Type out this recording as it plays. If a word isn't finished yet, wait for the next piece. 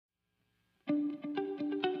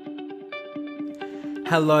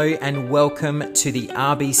Hello and welcome to the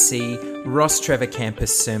RBC Ross Trevor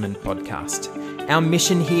Campus Sermon Podcast. Our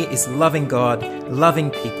mission here is loving God, loving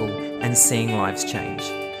people, and seeing lives change.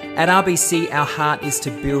 At RBC, our heart is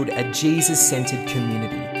to build a Jesus-centered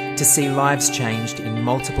community to see lives changed in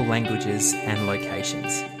multiple languages and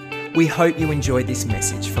locations. We hope you enjoyed this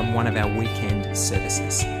message from one of our weekend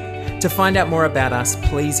services. To find out more about us,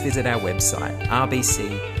 please visit our website,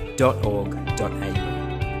 rbc.org.au.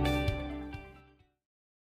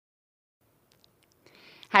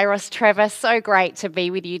 Hey Ross Trevor, so great to be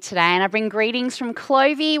with you today, and I bring greetings from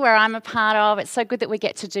Clovey, where I'm a part of. It's so good that we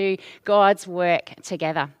get to do God's work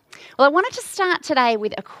together. Well, I wanted to start today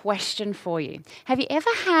with a question for you. Have you ever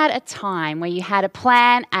had a time where you had a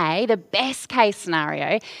plan A, the best case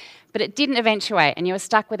scenario, but it didn't eventuate and you were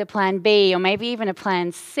stuck with a plan B or maybe even a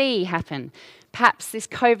plan C happen? Perhaps this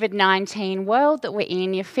COVID-19 world that we're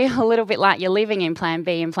in, you feel a little bit like you're living in plan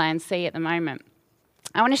B and plan C at the moment.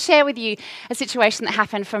 I want to share with you a situation that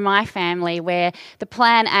happened for my family where the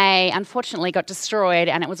plan A unfortunately got destroyed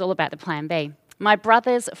and it was all about the plan B. My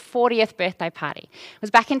brother's 40th birthday party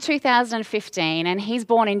was back in 2015 and he's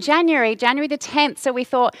born in January the 10th, so we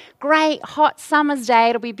thought, great, hot summer's day,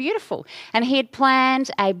 it'll be beautiful. And he had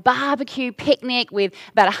planned a barbecue picnic with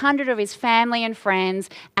about 100 of his family and friends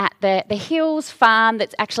at the Hills farm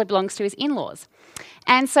that actually belongs to his in-laws.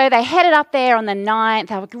 And so they headed up there on the 9th.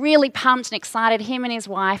 They were really pumped and excited, him and his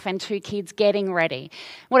wife and 2 kids getting ready.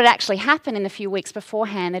 What had actually happened in the few weeks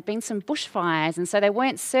beforehand, there'd been some bushfires, and so they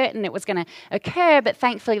weren't certain it was going to occur, but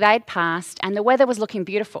thankfully they'd passed and the weather was looking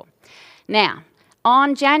beautiful. Now,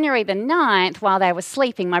 on January the 9th, while they were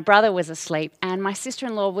sleeping, my brother was asleep and my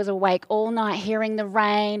sister-in-law was awake all night hearing the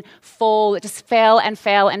rain fall. It just fell and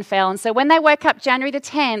fell and fell. And so when they woke up January the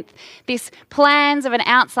 10th, these plans of an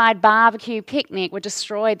outside barbecue picnic were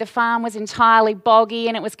destroyed. The farm was entirely boggy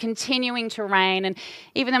and it was continuing to rain. And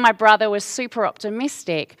even though my brother was super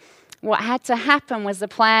optimistic, what had to happen was the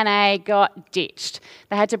plan A got ditched.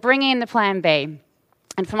 They had to bring in the plan B.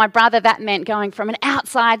 And for my brother, that meant going from an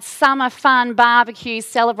outside summer fun barbecue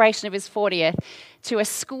celebration of his 40th to a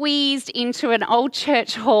squeezed into an old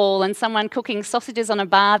church hall and someone cooking sausages on a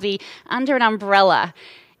barbie under an umbrella.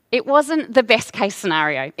 It wasn't the best case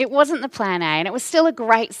scenario. It wasn't the plan A, and it was still a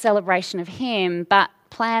great celebration of him, but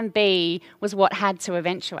plan B was what had to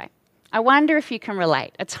eventuate. I wonder if you can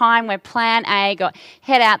relate, a time where plan A got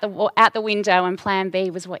head out the window and plan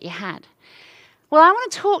B was what you had. Well, I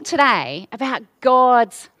want to talk today about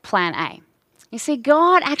God's plan A. You see,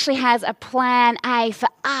 God actually has a plan A for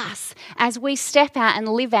us as we step out and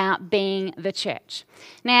live out being the church.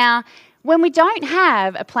 Now, when we don't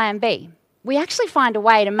have a plan B, we actually find a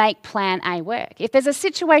way to make plan A work. If there's a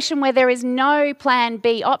situation where there is no plan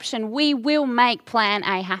B option, we will make plan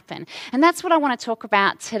A happen. And that's what I want to talk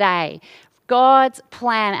about today. God's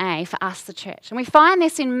plan A for us, the church. And we find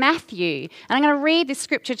this in Matthew. And I'm going to read this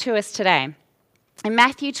scripture to us today. In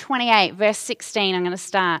Matthew 28, verse 16, I'm going to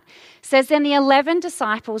start. It says, "Then the 11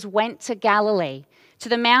 disciples went to Galilee, to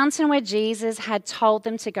the mountain where Jesus had told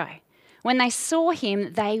them to go. When they saw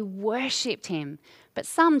him, they worshipped him, but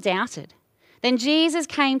some doubted. Then Jesus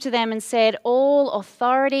came to them and said, 'All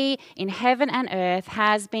authority in heaven and earth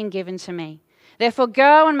has been given to me. Therefore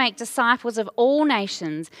go and make disciples of all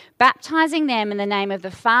nations, baptizing them in the name of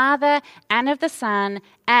the Father and of the Son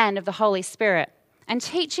and of the Holy Spirit, and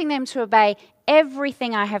teaching them to obey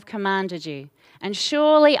everything I have commanded you. And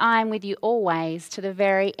surely I am with you always to the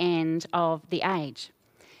very end of the age.'"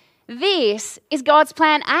 This is God's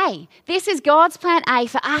plan A. This is God's plan A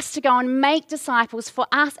for us to go and make disciples, for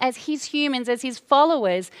us as his humans, as his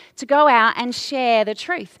followers, to go out and share the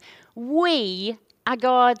truth. We are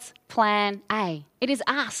God's plan A. It is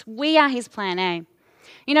us. We are his plan A.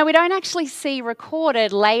 You know, we don't actually see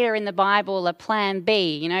recorded later in the Bible a plan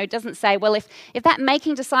B. You know, it doesn't say, well, if that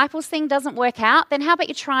making disciples thing doesn't work out, then how about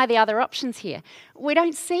you try the other options here? We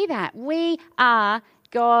don't see that. We are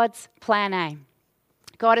God's plan A.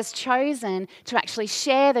 God has chosen to actually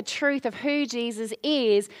share the truth of who Jesus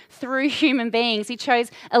is through human beings. He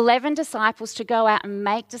chose 11 disciples to go out and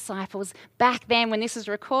make disciples back then when this was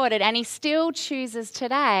recorded, and he still chooses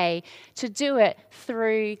today to do it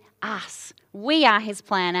through us. We are his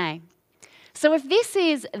plan A. So if this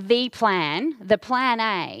is the plan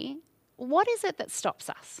A, what is it that stops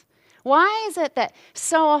us? Why is it that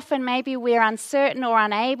so often maybe we're uncertain or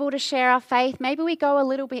unable to share our faith? Maybe we go a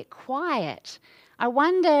little bit quiet. I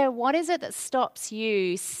wonder, what is it that stops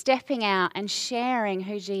you stepping out and sharing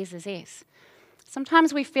who Jesus is?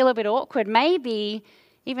 Sometimes we feel a bit awkward. Maybe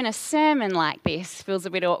even a sermon like this feels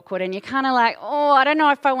a bit awkward and you're kind of like, oh, I don't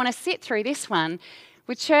know if I want to sit through this one.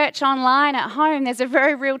 With church online at home, there's a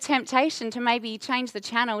very real temptation to maybe change the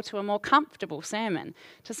channel to a more comfortable sermon,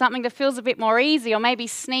 to something that feels a bit more easy, or maybe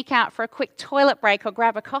sneak out for a quick toilet break or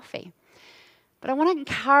grab a coffee. But I want to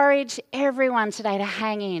encourage everyone today to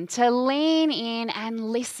hang in, to lean in and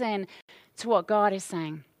listen to what God is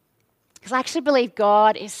saying. Because I actually believe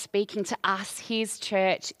God is speaking to us, his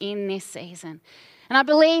church, in this season. And I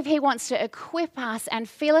believe he wants to equip us and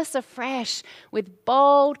fill us afresh with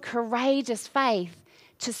bold, courageous faith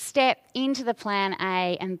to step into the plan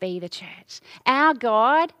A and be the church. Our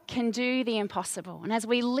God can do the impossible. And as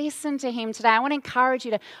we listen to him today, I want to encourage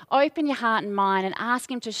you to open your heart and mind and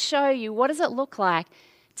ask him to show you what does it look like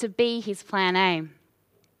to be his plan A.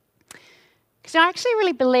 Because I actually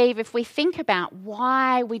really believe if we think about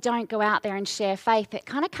why we don't go out there and share faith, it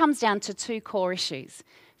kind of comes down to two core issues: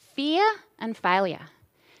 fear and failure.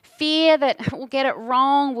 Fear that we'll get it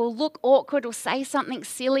wrong, we'll look awkward, we'll say something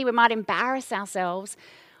silly, we might embarrass ourselves.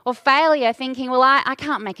 Or failure, thinking, well, I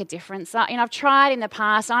can't make a difference. I've tried in the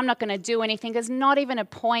past, I'm not going to do anything. There's not even a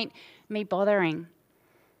point me bothering.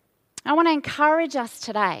 I want to encourage us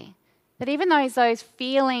today that even though those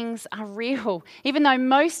feelings are real, even though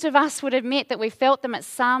most of us would admit that we felt them at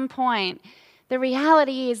some point, the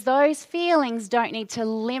reality is those feelings don't need to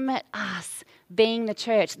limit us being the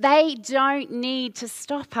church. They don't need to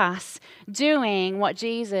stop us doing what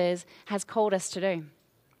Jesus has called us to do.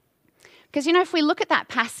 Because, if we look at that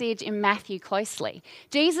passage in Matthew closely,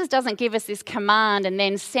 Jesus doesn't give us this command and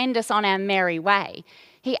then send us on our merry way.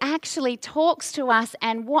 He actually talks to us,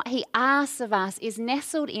 and what he asks of us is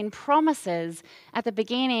nestled in promises at the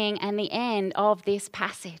beginning and the end of this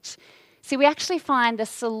passage. See, we actually find the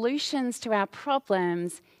solutions to our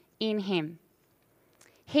problems in him.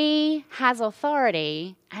 He has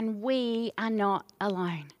authority, and we are not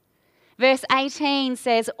alone. Verse 18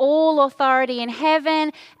 says, all authority in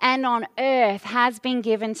heaven and on earth has been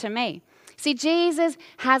given to me. See, Jesus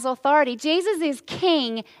has authority. Jesus is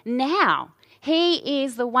king now. He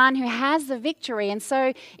is the one who has the victory. And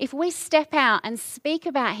so if we step out and speak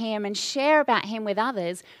about him and share about him with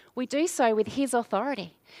others, we do so with his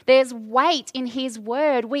authority. There's weight in his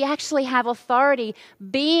word. We actually have authority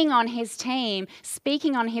being on his team,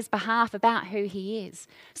 speaking on his behalf about who he is.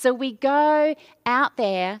 So we go out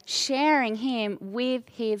there sharing him with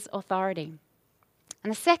his authority.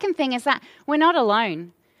 And the second thing is that we're not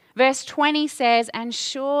alone. Verse 20 says, and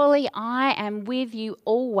surely I am with you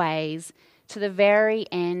always to the very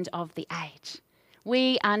end of the age.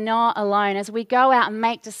 We are not alone. As we go out and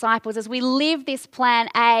make disciples, as we live this plan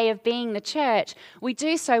A of being the church, we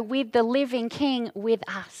do so with the living King with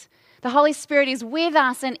us. The Holy Spirit is with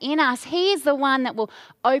us and in us. He is the one that will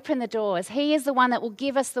open the doors. He is the one that will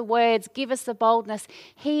give us the words, give us the boldness.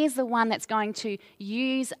 He is the one that's going to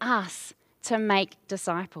use us to make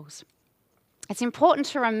disciples. It's important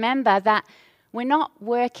to remember that we're not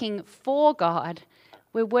working for God,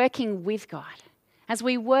 we're working with God. As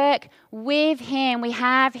we work with him, we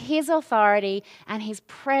have his authority and his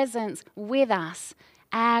presence with us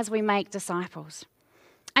as we make disciples.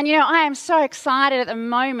 And I am so excited at the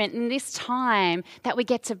moment in this time that we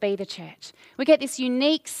get to be the church. We get this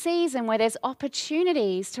unique season where there's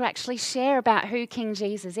opportunities to actually share about who King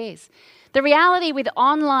Jesus is. The reality with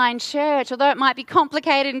online church, although it might be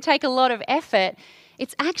complicated and take a lot of effort,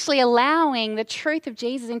 it's actually allowing the truth of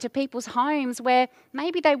Jesus into people's homes where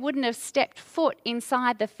maybe they wouldn't have stepped foot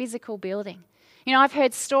inside the physical building. I've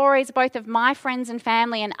heard stories both of my friends and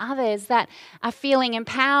family and others that are feeling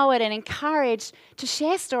empowered and encouraged to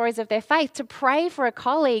share stories of their faith, to pray for a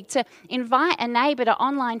colleague, to invite a neighbour to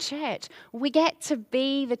online church. We get to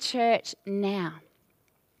be the church now.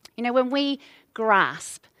 When we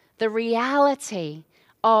grasp the reality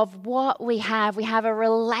of what we have a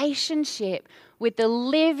relationship with the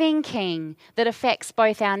living King that affects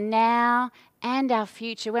both our now and our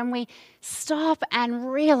future. When we stop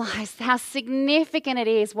and realize how significant it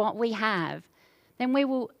is what we have, then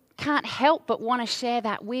can't help but want to share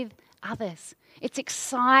that with others. It's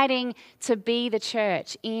exciting to be the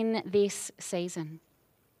church in this season.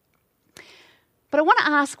 But I want to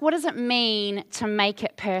ask, what does it mean to make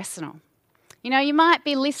it personal? You might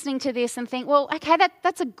be listening to this and think, well, okay,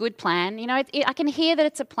 that's a good plan. I can hear that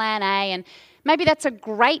it's a plan A, and maybe that's a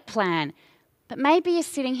great plan. But maybe you're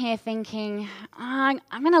sitting here thinking, I'm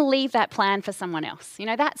going to leave that plan for someone else.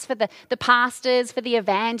 That's for the pastors, for the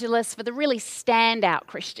evangelists, for the really standout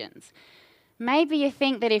Christians. Maybe you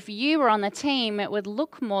think that if you were on the team, it would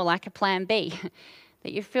look more like a plan B,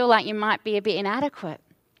 that you feel like you might be a bit inadequate.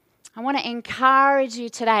 I want to encourage you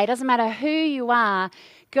today. It doesn't matter who you are.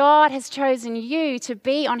 God has chosen you to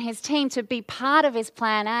be on his team, to be part of his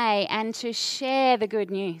plan A and to share the good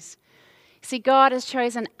news. See, God has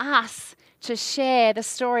chosen us to share the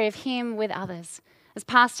story of him with others. As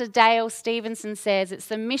Pastor Dale Stevenson says, it's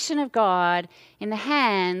the mission of God in the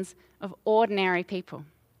hands of ordinary people.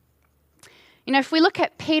 You know, if we look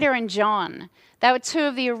at Peter and John, they were two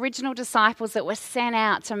of the original disciples that were sent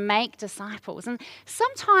out to make disciples. And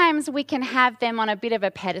sometimes we can have them on a bit of a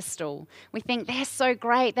pedestal. We think they're so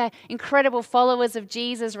great, they're incredible followers of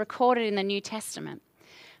Jesus recorded in the New Testament.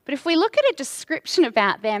 But if we look at a description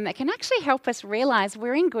about them, it can actually help us realize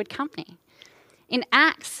we're in good company. In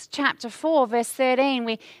Acts chapter 4, verse 13,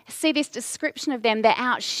 we see this description of them. They're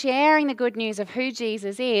out sharing the good news of who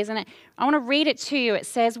Jesus is. And I want to read it to you. It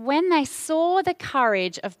says, when they saw the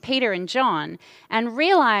courage of Peter and John and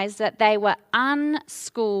realized that they were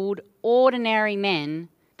unschooled, ordinary men,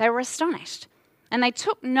 they were astonished. And they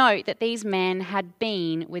took note that these men had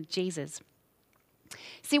been with Jesus.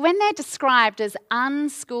 See, when they're described as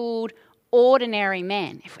unschooled, ordinary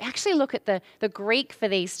men, if we actually look at the Greek for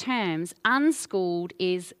these terms, unschooled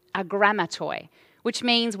is agrammatoi, which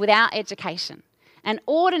means without education. And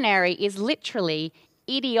ordinary is literally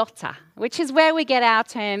idiota, which is where we get our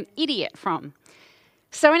term idiot from.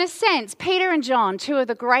 So in a sense, Peter and John, two of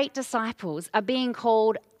the great disciples, are being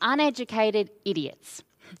called uneducated idiots.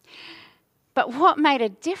 But what made a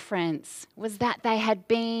difference was that they had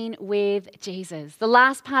been with Jesus. The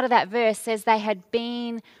last part of that verse says they had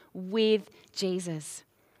been with Jesus.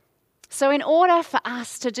 So in order for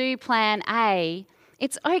us to do plan A,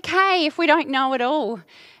 it's okay if we don't know it all.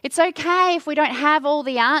 It's okay if we don't have all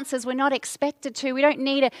the answers. We're not expected to. We don't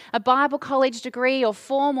need a Bible college degree or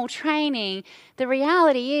formal training. The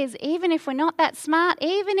reality is, even if we're not that smart,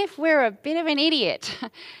 even if we're a bit of an idiot,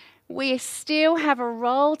 we still have a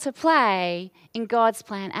role to play in God's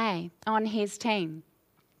plan A, on his team.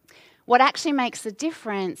 What actually makes the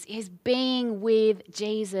difference is being with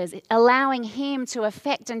Jesus, allowing him to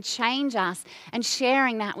affect and change us and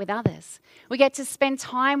sharing that with others. We get to spend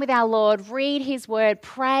time with our Lord, read his word,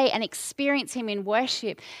 pray and experience him in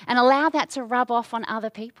worship and allow that to rub off on other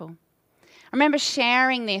people. I remember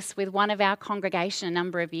sharing this with one of our congregation a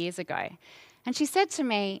number of years ago. And she said to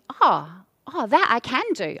me, oh, that I can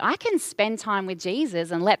do. I can spend time with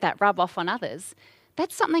Jesus and let that rub off on others.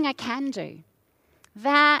 That's something I can do.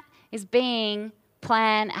 That is being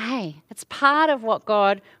plan A. It's part of what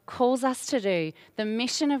God calls us to do, the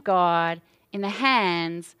mission of God in the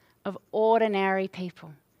hands of ordinary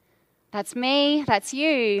people. That's me, that's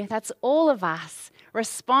you, that's all of us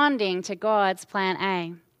responding to God's plan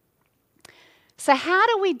A. So how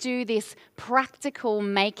do we do this practical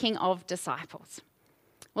making of disciples?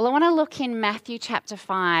 Well, I want to look in Matthew chapter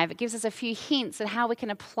 5. It gives us a few hints at how we can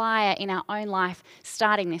apply it in our own life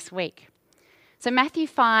starting this week. So Matthew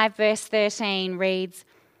 5 verse 13 reads,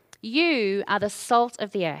 "You are the salt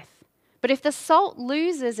of the earth. But if the salt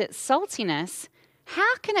loses its saltiness,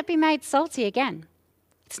 how can it be made salty again?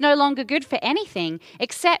 It's no longer good for anything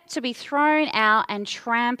except to be thrown out and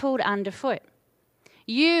trampled underfoot.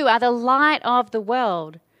 You are the light of the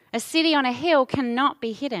world. A city on a hill cannot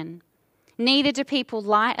be hidden. Neither do people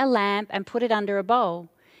light a lamp and put it under a bowl.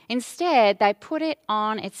 Instead, they put it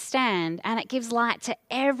on its stand, and it gives light to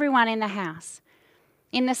everyone in the house.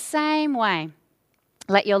 In the same way,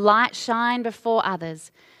 let your light shine before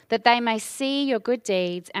others, that they may see your good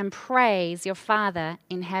deeds and praise your Father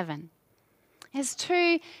in heaven." There's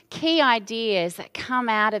two key ideas that come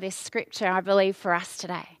out of this scripture, I believe, for us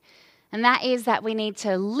today. And that is that we need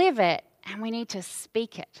to live it and we need to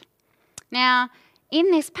speak it. Now, in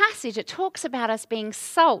this passage, it talks about us being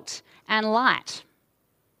salt and light.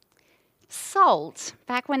 Salt,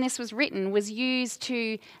 back when this was written, was used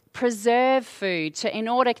to preserve food in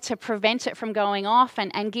order to prevent it from going off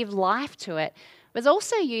and give life to it. It was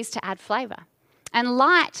also used to add flavour. And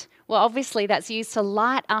light, well, obviously that's used to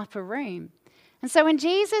light up a room. And so when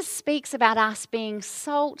Jesus speaks about us being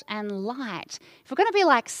salt and light, if we're going to be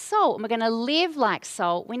like salt and we're going to live like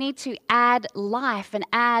salt, we need to add life and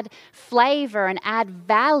add flavour and add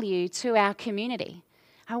value to our community.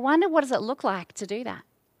 I wonder, what does it look like to do that?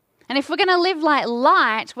 And if we're going to live like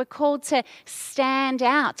light, we're called to stand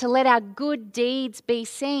out, to let our good deeds be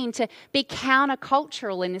seen, to be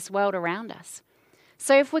countercultural in this world around us.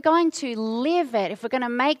 So if we're going to live it, if we're going to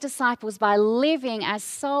make disciples by living as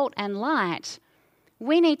salt and light,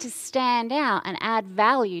 we need to stand out and add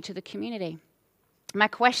value to the community. My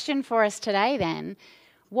question for us today then,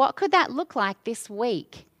 what could that look like this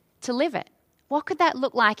week to live it? What could that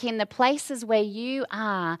look like in the places where you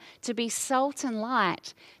are to be salt and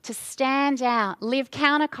light, to stand out, live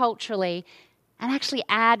counterculturally, and actually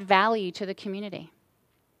add value to the community?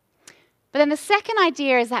 But then the second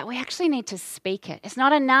idea is that we actually need to speak it. It's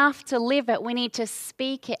not enough to live it, we need to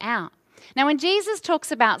speak it out. Now, when Jesus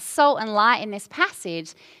talks about salt and light in this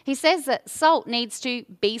passage, he says that salt needs to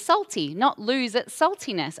be salty, not lose its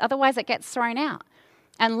saltiness. Otherwise, it gets thrown out.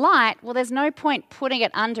 And light, well, there's no point putting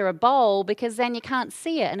it under a bowl because then you can't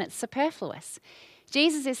see it and it's superfluous.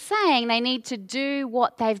 Jesus is saying they need to do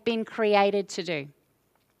what they've been created to do.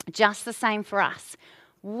 Just the same for us.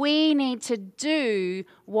 We need to do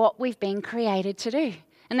what we've been created to do.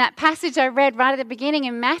 And that passage I read right at the beginning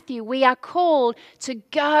in Matthew, we are called to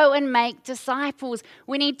go and make disciples.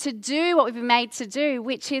 We need to do what we've been made to do,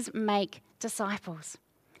 which is make disciples.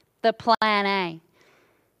 The plan A.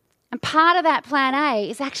 And part of that plan A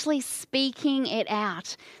is actually speaking it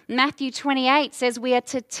out. Matthew 28 says we are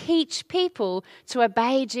to teach people to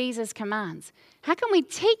obey Jesus' commands. How can we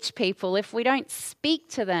teach people if we don't speak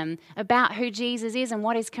to them about who Jesus is and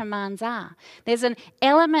what his commands are? There's an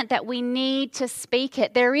element that we need to speak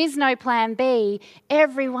it. There is no plan B.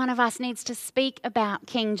 Every one of us needs to speak about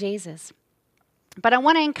King Jesus. But I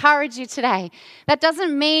want to encourage you today. That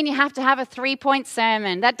doesn't mean you have to have a 3-point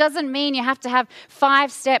sermon. That doesn't mean you have to have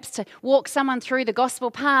 5 steps to walk someone through the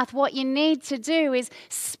gospel path. What you need to do is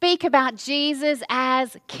speak about Jesus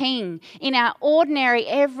as King in our ordinary,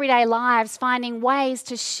 everyday lives, finding ways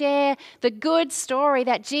to share the good story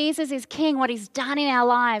that Jesus is King, what he's done in our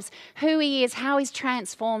lives, who he is, how he's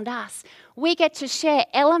transformed us. We get to share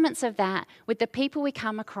elements of that with the people we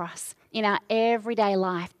come across in our everyday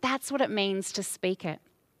life. That's what it means to speak it.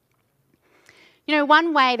 You know,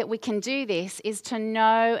 one way that we can do this is to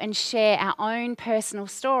know and share our own personal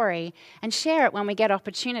story and share it when we get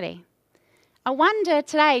opportunity. I wonder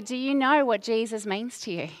today, do you know what Jesus means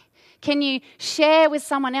to you? Can you share with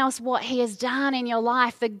someone else what he has done in your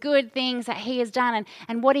life, the good things that he has done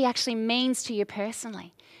and what he actually means to you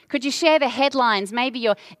personally? Could you share the headlines, maybe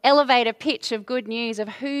your elevator pitch of good news of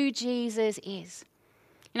who Jesus is?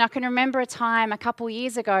 You know, I can remember a time a couple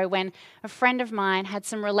years ago when a friend of mine had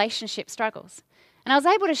some relationship struggles. And I was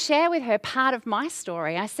able to share with her part of my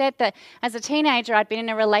story. I said that as a teenager, I'd been in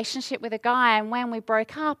a relationship with a guy, and when we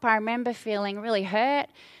broke up, I remember feeling really hurt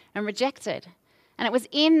and rejected. And it was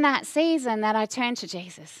in that season that I turned to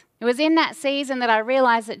Jesus. It was in that season that I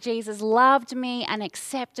realized that Jesus loved me and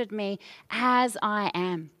accepted me as I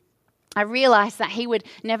am. I realized that he would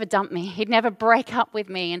never dump me. He'd never break up with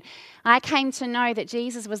me. And I came to know that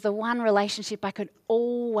Jesus was the one relationship I could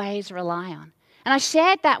always rely on. And I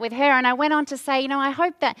shared that with her, and I went on to say, you know, I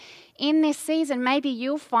hope that in this season, maybe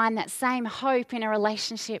you'll find that same hope in a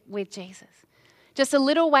relationship with Jesus. Just a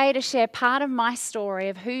little way to share part of my story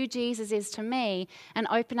of who Jesus is to me and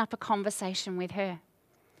open up a conversation with her.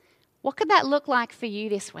 What could that look like for you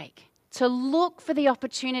this week? To look for the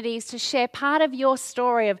opportunities to share part of your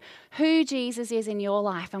story of who Jesus is in your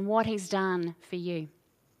life and what he's done for you.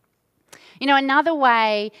 You know, another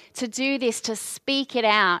way to do this, to speak it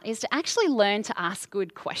out, is to actually learn to ask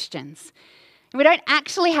good questions. We don't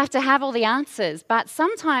actually have to have all the answers, but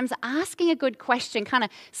sometimes asking a good question kind of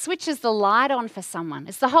switches the light on for someone.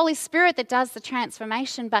 It's the Holy Spirit that does the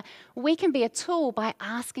transformation, but we can be a tool by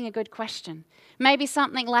asking a good question. Maybe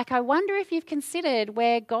something like, I wonder if you've considered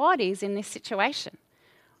where God is in this situation.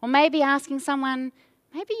 Or maybe asking someone,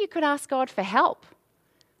 maybe you could ask God for help.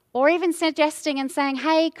 Or even suggesting and saying,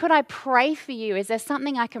 hey, could I pray for you? Is there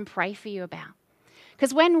something I can pray for you about?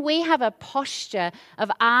 Because when we have a posture of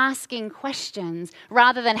asking questions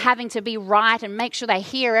rather than having to be right and make sure they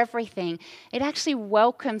hear everything, it actually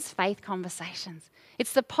welcomes faith conversations.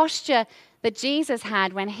 It's the posture that Jesus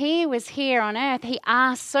had when he was here on earth. He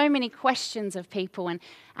asked so many questions of people, and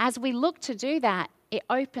as we look to do that, it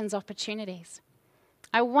opens opportunities.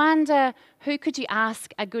 I wonder, who could you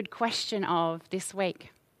ask a good question of this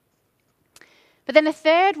week? But then the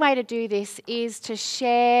third way to do this is to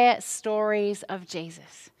share stories of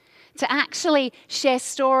Jesus. To actually share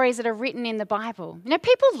stories that are written in the Bible. You know,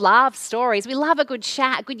 people love stories. We love a good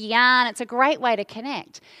chat, a good yarn. It's a great way to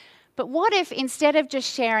connect. But what if instead of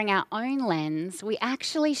just sharing our own lens, we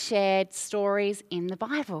actually shared stories in the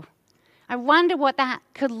Bible? I wonder what that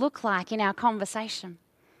could look like in our conversation.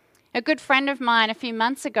 A good friend of mine a few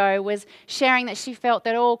months ago was sharing that she felt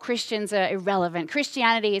that all Christians are irrelevant.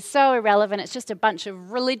 Christianity is so irrelevant, it's just a bunch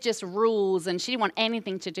of religious rules, and she didn't want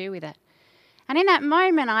anything to do with it. And in that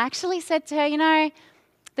moment, I actually said to her, you know,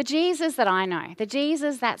 the Jesus that I know, the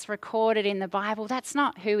Jesus that's recorded in the Bible, that's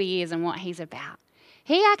not who he is and what he's about.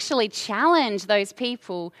 He actually challenged those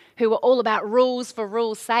people who were all about rules for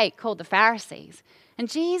rules' sake, called the Pharisees. And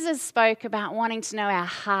Jesus spoke about wanting to know our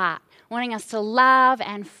heart, wanting us to love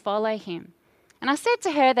and follow him. And I said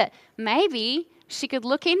to her that maybe she could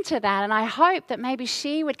look into that, and I hope that maybe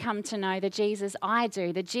she would come to know the Jesus I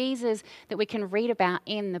do, the Jesus that we can read about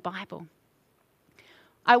in the Bible.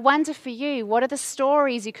 I wonder for you, what are the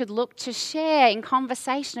stories you could look to share in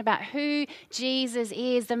conversation about who Jesus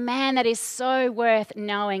is, the man that is so worth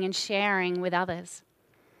knowing and sharing with others?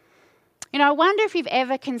 I wonder if you've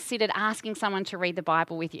ever considered asking someone to read the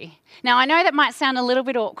Bible with you. Now, I know that might sound a little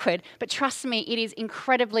bit awkward, but trust me, it is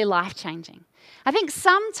incredibly life-changing. I think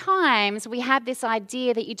sometimes we have this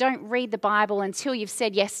idea that you don't read the Bible until you've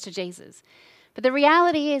said yes to Jesus. But the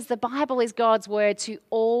reality is the Bible is God's word to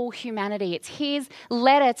all humanity. It's his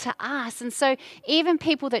letter to us. And so even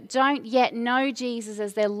people that don't yet know Jesus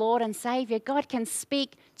as their Lord and Savior, God can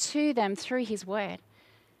speak to them through his word.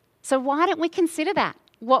 So why don't we consider that?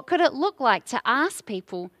 What could it look like to ask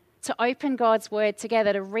people to open God's word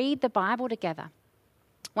together, to read the Bible together?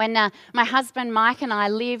 When my husband Mike and I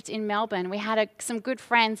lived in Melbourne, we had some good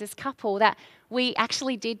friends, this couple, that we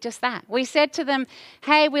actually did just that. We said to them,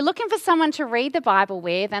 hey, we're looking for someone to read the Bible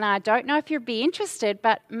with, and I don't know if you'd be interested,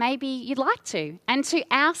 but maybe you'd like to. And to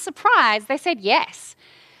our surprise, they said yes.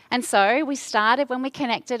 And so we started, when we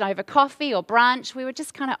connected over coffee or brunch, we would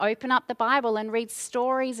just kind of open up the Bible and read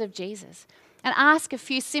stories of Jesus and ask a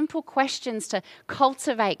few simple questions to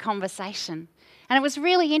cultivate conversation. And it was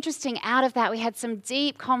really interesting. Out of that, we had some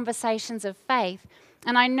deep conversations of faith.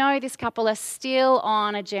 And I know this couple are still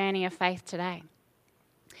on a journey of faith today.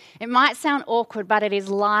 It might sound awkward, but it is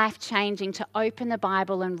life-changing to open the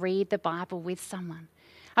Bible and read the Bible with someone.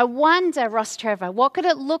 I wonder, Ross Trevor, what could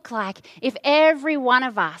it look like if every one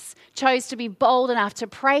of us chose to be bold enough to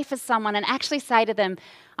pray for someone and actually say to them,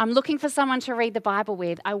 I'm looking for someone to read the Bible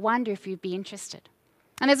with. I wonder if you'd be interested.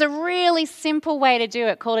 And there's a really simple way to do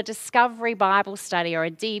it called a Discovery Bible Study, or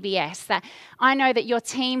a DBS, that I know that your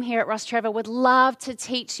team here at Ross Trevor would love to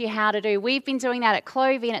teach you how to do. We've been doing that at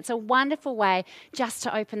Clovey, and it's a wonderful way just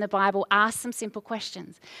to open the Bible, ask some simple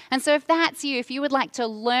questions. And so if that's you, if you would like to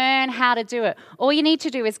learn how to do it, all you need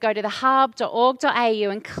to do is go to thehub.org.au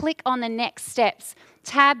and click on the Next Steps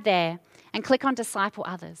tab there, and click on Disciple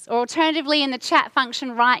Others. Or alternatively, in the chat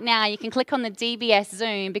function right now, you can click on the DBS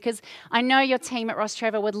Zoom, because I know your team at Ross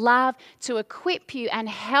Trevor would love to equip you and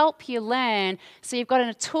help you learn, so you've got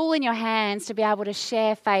a tool in your hands to be able to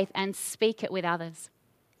share faith and speak it with others.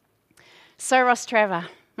 So Ross Trevor,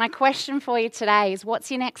 my question for you today is, what's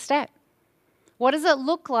your next step? What does it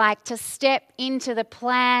look like to step into the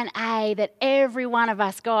plan A that every one of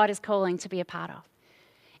us God is calling to be a part of?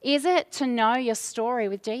 Is it to know your story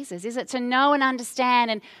with Jesus? Is it to know and understand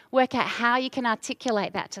and work out how you can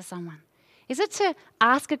articulate that to someone? Is it to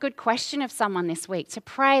ask a good question of someone this week, to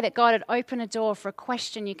pray that God would open a door for a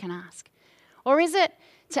question you can ask? Or is it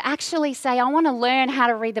to actually say, I want to learn how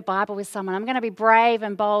to read the Bible with someone. I'm going to be brave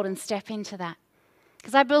and bold and step into that.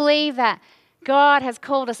 Because I believe that God has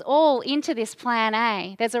called us all into this plan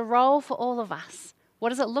A. There's a role for all of us. What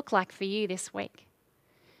does it look like for you this week?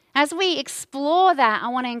 As we explore that, I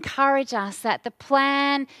want to encourage us that the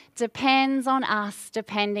plan depends on us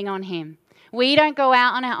depending on him. We don't go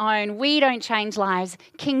out on our own. We don't change lives.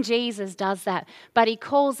 King Jesus does that. But he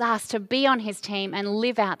calls us to be on his team and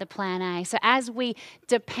live out the plan A. So as we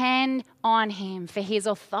depend on him for his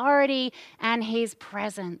authority and his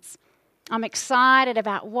presence, I'm excited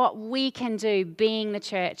about what we can do being the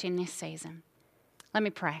church in this season. Let me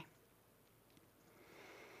pray.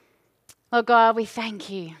 Lord God, we thank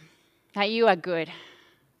you that you are good.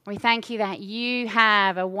 We thank you that you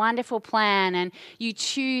have a wonderful plan and you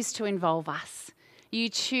choose to involve us. You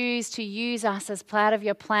choose to use us as part of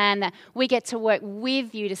your plan, that we get to work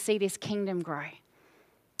with you to see this kingdom grow.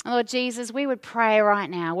 Lord Jesus, we would pray right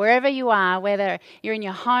now, wherever you are, whether you're in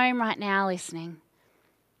your home right now listening,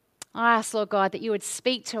 I ask, Lord God, that you would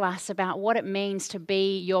speak to us about what it means to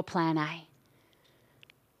be your plan A.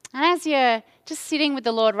 And as you're just sitting with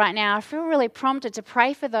the Lord right now, I feel really prompted to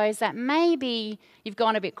pray for those that maybe you've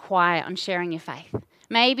gone a bit quiet on sharing your faith.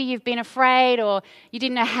 Maybe you've been afraid, or you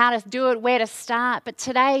didn't know how to do it, where to start. But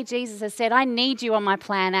today, Jesus has said, I need you on my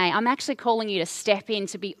plan A. I'm actually calling you to step in,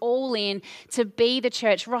 to be all in, to be the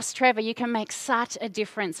church. Ross Trevor, you can make such a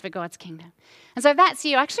difference for God's kingdom. And so if that's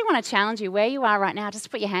you, I actually want to challenge you where you are right now,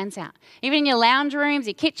 just put your hands out. Even in your lounge rooms,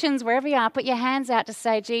 your kitchens, wherever you are, put your hands out to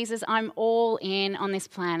say, Jesus, I'm all in on this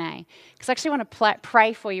plan A. Because I actually want to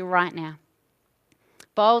pray for you right now.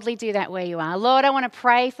 Boldly do that where you are. Lord, I want to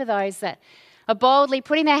pray for those that are boldly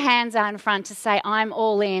putting their hands out in front to say, I'm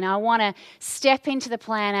all in. I want to step into the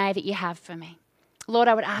plan A that you have for me. Lord,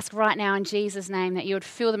 I would ask right now in Jesus' name that you would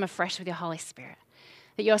fill them afresh with your Holy Spirit,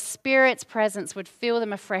 that your Spirit's presence would fill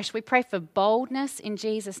them afresh. We pray for boldness in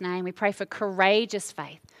Jesus' name. We pray for courageous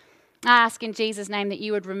faith. I ask in Jesus' name that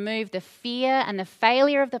you would remove the fear and the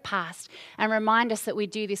failure of the past and remind us that we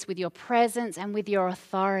do this with your presence and with your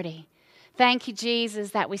authority. Thank you, Jesus,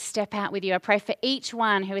 that we step out with you. I pray for each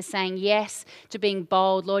one who is saying yes to being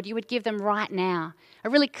bold. Lord, you would give them right now a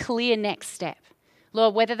really clear next step.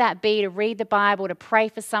 Lord, whether that be to read the Bible, to pray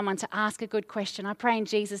for someone, to ask a good question, I pray in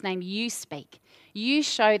Jesus' name you speak. You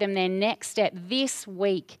show them their next step this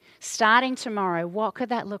week, starting tomorrow. What could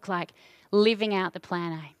that look like? Living out the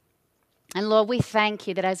plan A. And Lord, we thank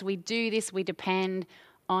you that as we do this, we depend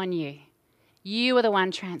on you. You are the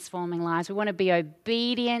one transforming lives. We want to be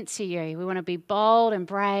obedient to you. We want to be bold and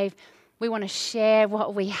brave. We want to share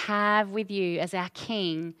what we have with you as our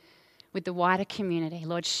King with the wider community.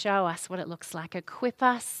 Lord, show us what it looks like. Equip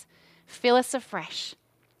us, fill us afresh.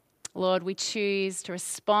 Lord, we choose to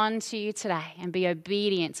respond to you today and be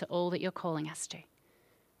obedient to all that you're calling us to.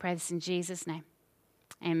 Pray this in Jesus' name.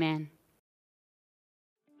 Amen.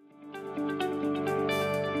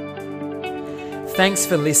 Thanks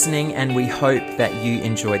for listening, and we hope that you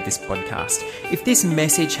enjoyed this podcast. If this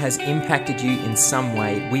message has impacted you in some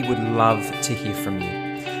way, we would love to hear from you.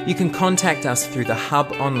 You can contact us through the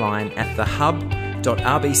Hub online at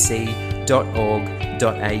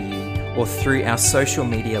thehub.rbc.org.au or through our social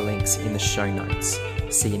media links in the show notes.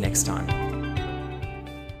 See you next time.